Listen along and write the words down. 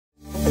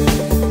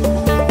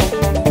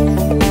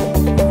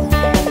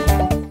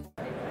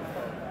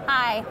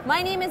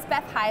My name is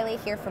Beth Hiley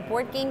here for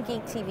Board Game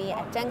Geek TV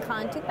at Gen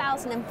Con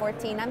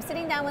 2014. I'm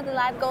sitting down with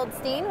Elad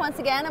Goldstein, once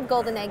again, of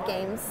Golden Egg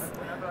Games.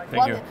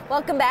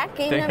 Welcome back.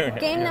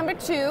 Game number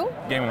two.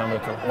 Game number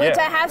two. Which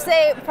I have to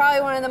say,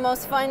 probably one of the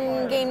most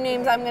fun game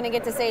names I'm going to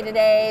get to say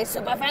today.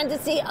 Super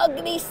Fantasy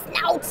Ugly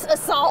Snouts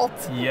Assault.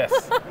 Yes,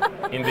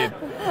 indeed.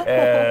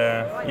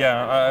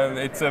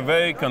 It's a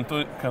very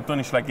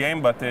cartoonish-like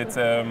game, but it's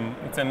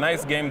a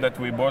nice game that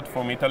we bought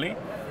from Italy.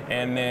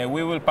 And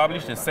we will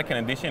publish the second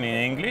edition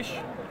in English.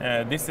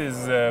 This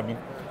is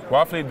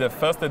roughly the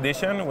first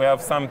edition. We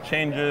have some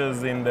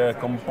changes in the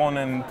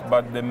component,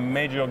 but the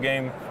major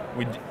game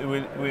we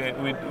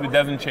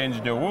doesn't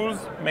change the rules,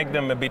 make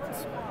them a bit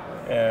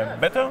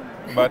better,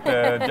 but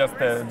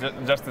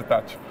just a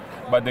touch.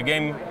 But the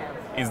game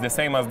is the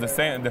same as the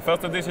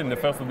first edition. The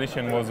first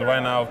edition was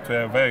run out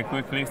very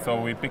quickly, so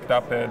we picked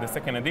up the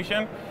second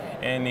edition,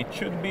 and it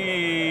should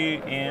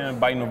be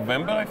by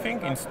November, I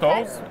think, in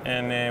stores.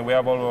 And we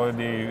have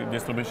already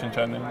distribution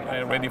channel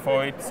ready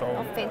for it.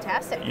 So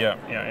fantastic.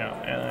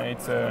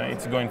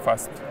 It's going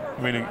fast,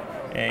 really,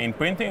 in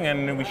printing,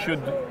 and we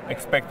should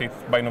expect it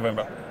by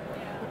November.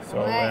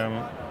 So,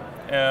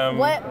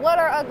 what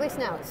are Ugly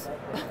Snouts?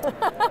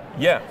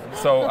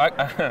 So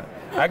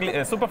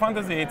Super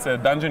Fantasy, it's a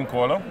dungeon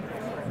crawler,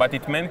 but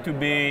it's meant to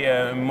be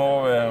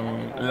more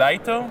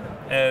lighter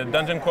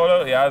dungeon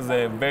crawler. It has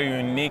a very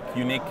unique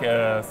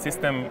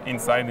system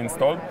inside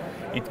installed.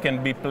 It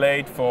can be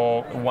played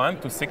for 1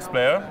 to 6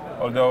 players,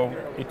 although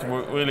it's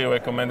really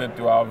recommended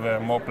to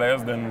have more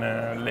players than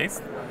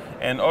least.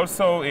 And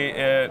also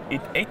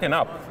it's 8 and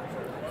up,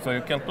 so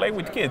you can play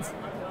with kids,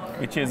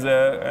 which is,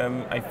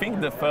 I think,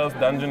 the first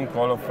dungeon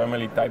crawler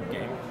family type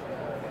game.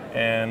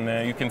 And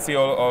you can see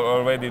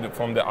already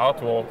from the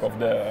artwork of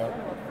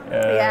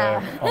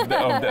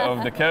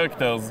the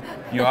characters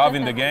you have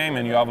in the game,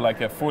 and you have like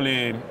a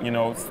fully,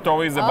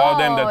 stories about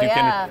them that you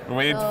can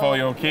read for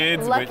your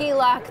kids. Lucky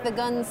Locke the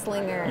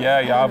Gunslinger. Yeah,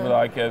 you have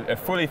like a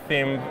fully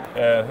themed,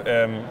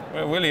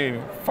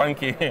 really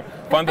funky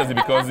fantasy,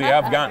 because you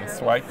have guns,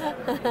 right?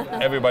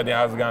 Everybody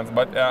has guns,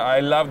 but I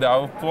love the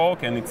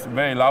artwork, and it's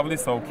very lovely,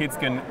 so kids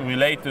can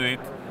relate to it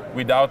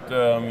without,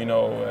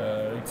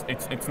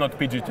 it's not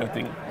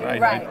PG-13,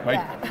 right?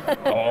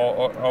 Yeah.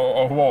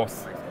 or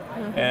worse.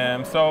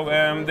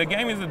 The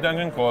game is a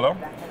dungeon crawler,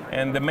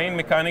 and the main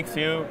mechanics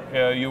here,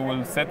 you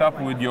will set up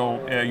with you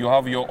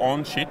have your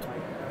own sheet,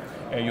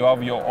 you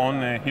have your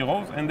own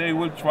heroes, and they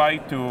will try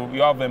to,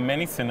 you have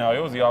many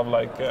scenarios, you have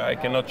I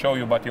cannot show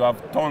you, but you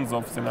have tons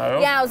of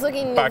scenarios. Yeah, I was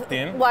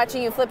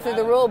watching you flip through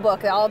the rule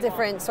book, all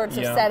different sorts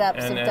of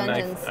setups of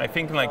dungeons. I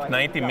think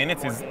 90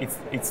 minutes is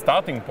its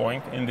starting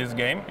point in this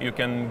game. You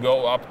can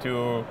go up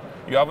to,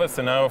 you have a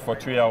scenario for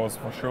 3 hours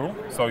for sure,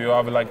 so you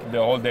have the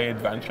whole day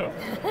adventure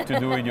to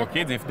do with your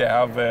kids if they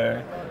have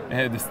the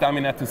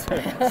stamina to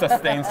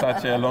sustain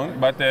such a long.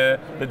 But the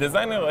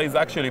designer is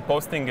actually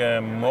posting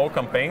more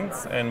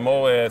campaigns and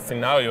more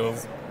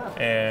scenarios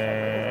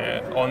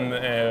on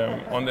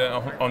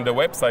the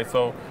website,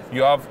 so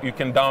you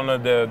can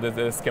download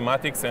the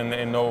schematics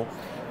and know.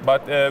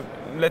 But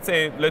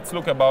let's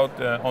look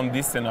about on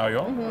this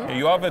scenario.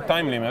 You have a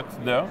time limit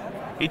there.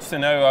 Each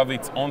scenario have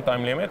its own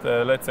time limit.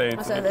 Let's say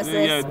it's, this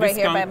is right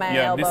here by my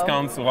elbow. This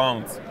counts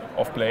rounds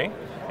of play,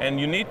 and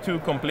you need to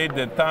complete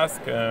the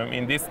task.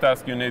 In this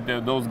task, you need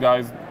those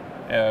guys,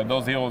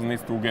 those heroes need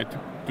to get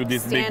to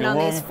this big room. Stand on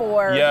these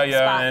 4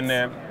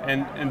 spots.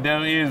 And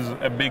there is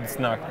a big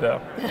snack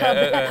there,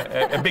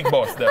 a big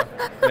boss there.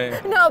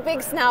 No,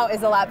 big snout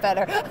is a lot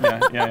better.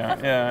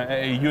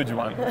 A huge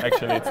one.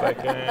 Actually, it's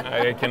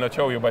I cannot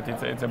show you, but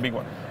it's a big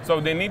one.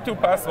 So they need to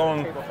pass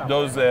on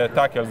those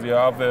tackles. You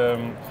have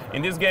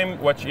in this game,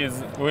 which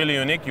is really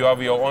unique. You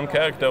have your own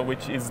character,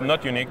 which is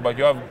not unique, but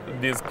you have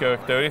this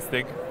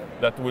characteristic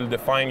that will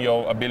define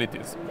your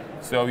abilities.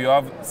 So you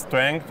have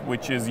strength,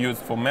 which is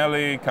used for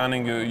melee,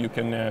 cunning, you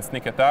can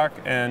sneak attack,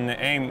 and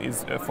aim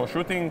is for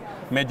shooting,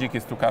 magic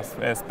is to cast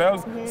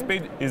spells,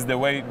 speed is the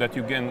way that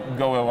you can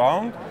go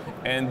around,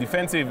 and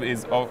defensive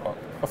is,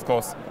 of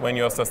course, when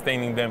you're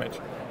sustaining damage.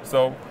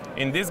 So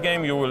in this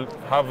game you will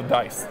have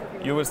dice.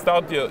 You will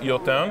start your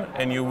turn,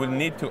 and you will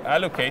need to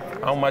allocate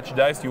how much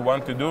dice you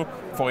want to do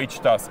for each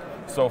task.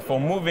 So for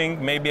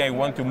moving, maybe I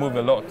want to move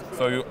a lot.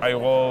 So I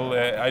roll,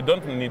 I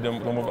don't need to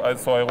move,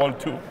 so I roll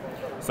 2.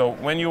 So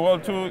when you roll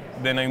 2,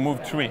 then I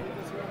move 3.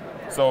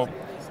 So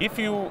if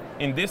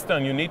in this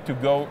turn, you need to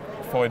go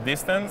for a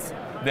distance,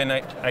 then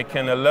I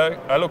can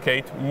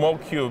allocate more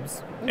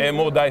cubes,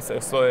 more dice,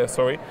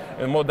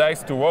 more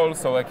dice to roll,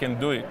 so I can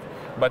do it.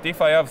 But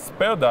if I have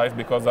spare dice,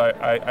 because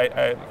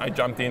I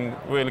jumped in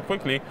really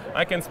quickly,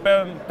 I can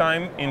spare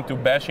time into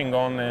bashing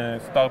on,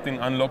 starting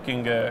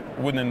unlocking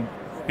wooden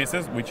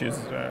pieces, which is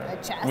a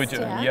chest,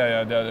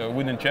 the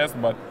wooden chest,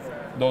 but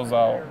those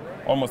are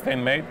almost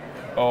handmade,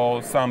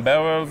 or some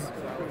barrels,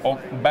 or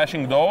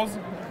bashing doors,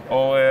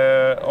 or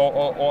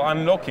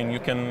unlocking. You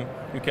can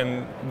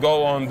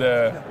go on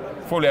the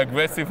fully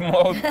aggressive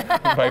mode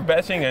by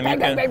bashing, and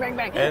bang, bang,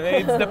 bang. And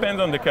it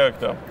depends on the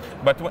character.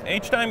 But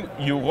each time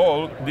you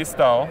roll this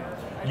star,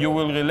 you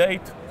will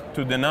relate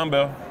to the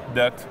number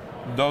that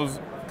those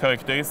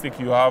characteristics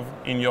you have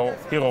in your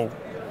hero.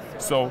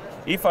 So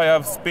if I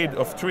have speed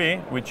of 3,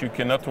 which you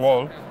cannot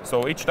roll,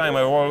 so each time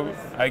I roll,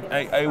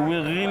 I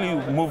will really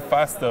move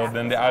faster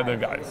than the other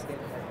guys.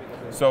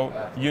 So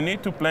you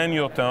need to plan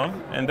your turn,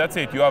 and that's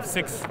it. You have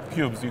 6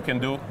 cubes. You can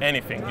do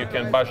anything. You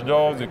can bash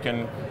doors, you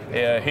can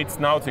hit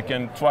snouts, you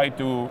can try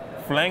to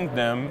flank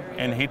them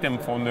and hit them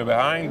from the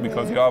behind,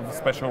 because you have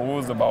special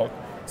rules about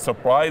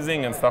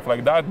surprising and stuff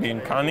like that,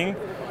 being cunning.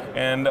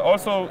 And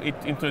also it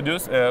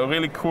introduced a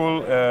really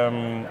cool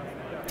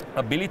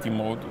ability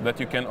mode that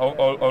you can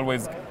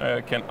always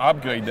can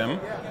upgrade them.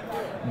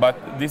 But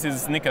this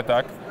is sneak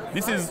attack.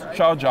 This is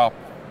charge up.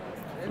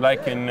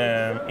 Like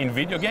in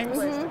video games,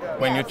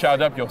 when you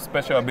charge up your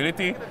special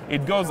ability,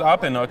 it goes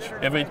up a notch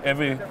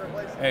every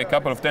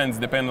couple of turns,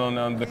 depending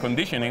on the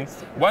conditioning.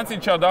 Once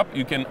it's charged up,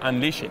 you can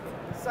unleash it,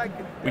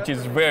 which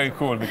is very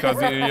cool,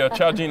 because you're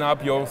charging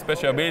up your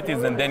special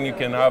abilities, and then you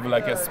can have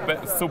like a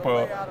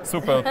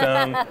super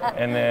turn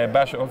and a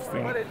bash off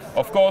thing.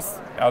 Of course,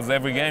 as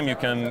every game, you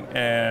can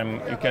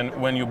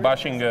when you're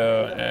bashing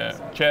a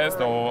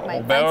chest or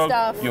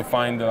barrel, you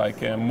find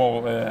like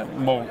more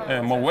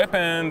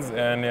weapons,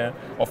 and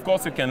of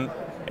course you can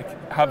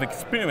have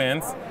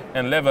experience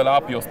and level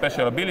up your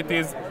special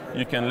abilities.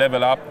 You can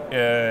level up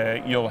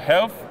your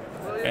health,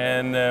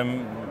 and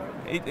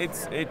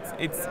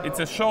it's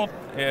a short.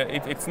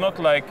 It's not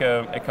like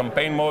a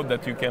campaign mode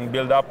that you can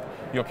build up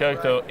your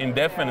character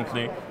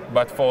indefinitely.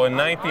 But for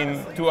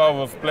a 2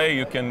 hours play,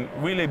 you can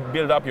really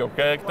build up your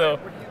character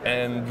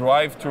and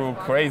drive through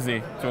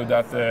crazy through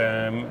that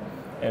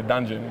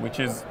dungeon, which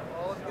is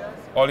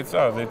all it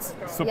does. It's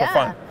super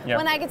fun. Yeah.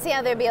 Well, I could see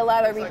how there'd be a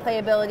lot of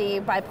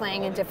replayability by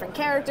playing a different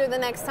character the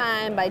next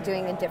time, by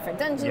doing a different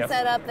dungeon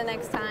setup the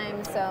next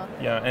time. So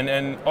yeah,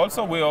 and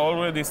also we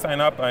already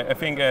signed up. I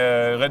think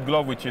Red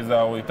Glove, which is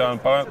our Italian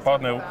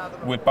partner,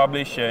 will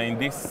publish in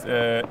this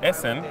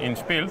Essen in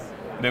Spiel.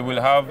 They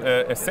will have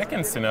a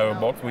second scenario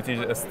box, which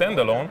is a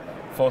standalone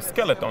for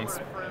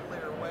skeletons.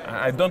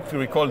 I don't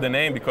recall the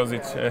name because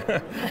it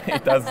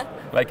has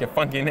like a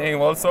funky name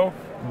also,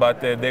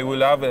 but they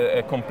will have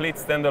a complete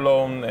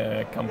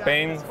standalone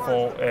campaign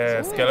for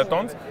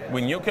skeletons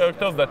with new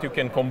characters that you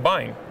can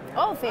combine.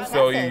 Oh, fantastic.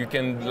 So you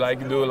can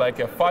like do like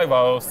a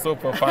 5-hour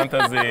super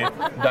fantasy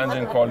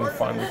dungeon crawling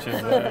fun, which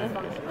is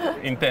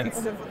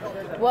intense.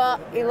 Well,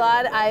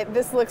 Elad,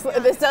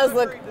 this does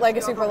look like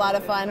a super lot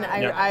of fun.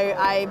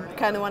 I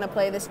kind of want to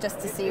play this just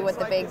to see what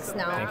the big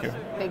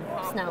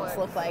snouts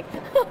look like.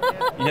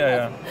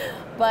 Yeah.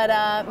 But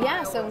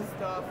so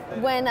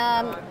when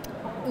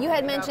you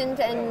had mentioned,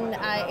 and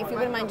if you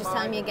wouldn't mind just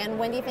telling me again,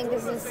 when do you think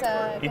this is?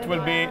 It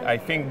will be, I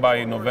think,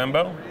 by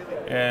November,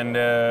 and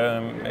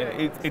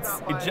it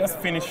just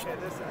finished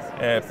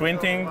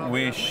printing.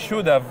 We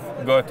should have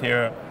got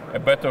here a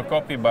better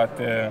copy, but.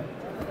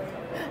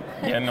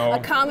 A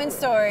common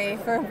story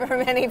for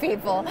many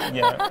people.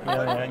 Yeah.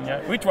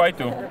 We really try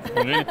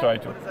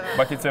to.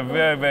 But it's a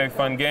very, very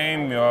fun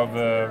game. You have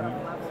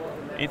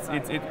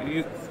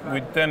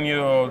with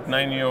 10-year-old,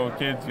 9-year-old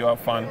kids, you have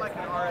fun.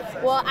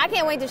 Well, I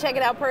can't wait to check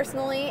it out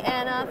personally,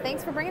 and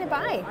thanks for bringing it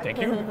by. Thank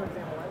you.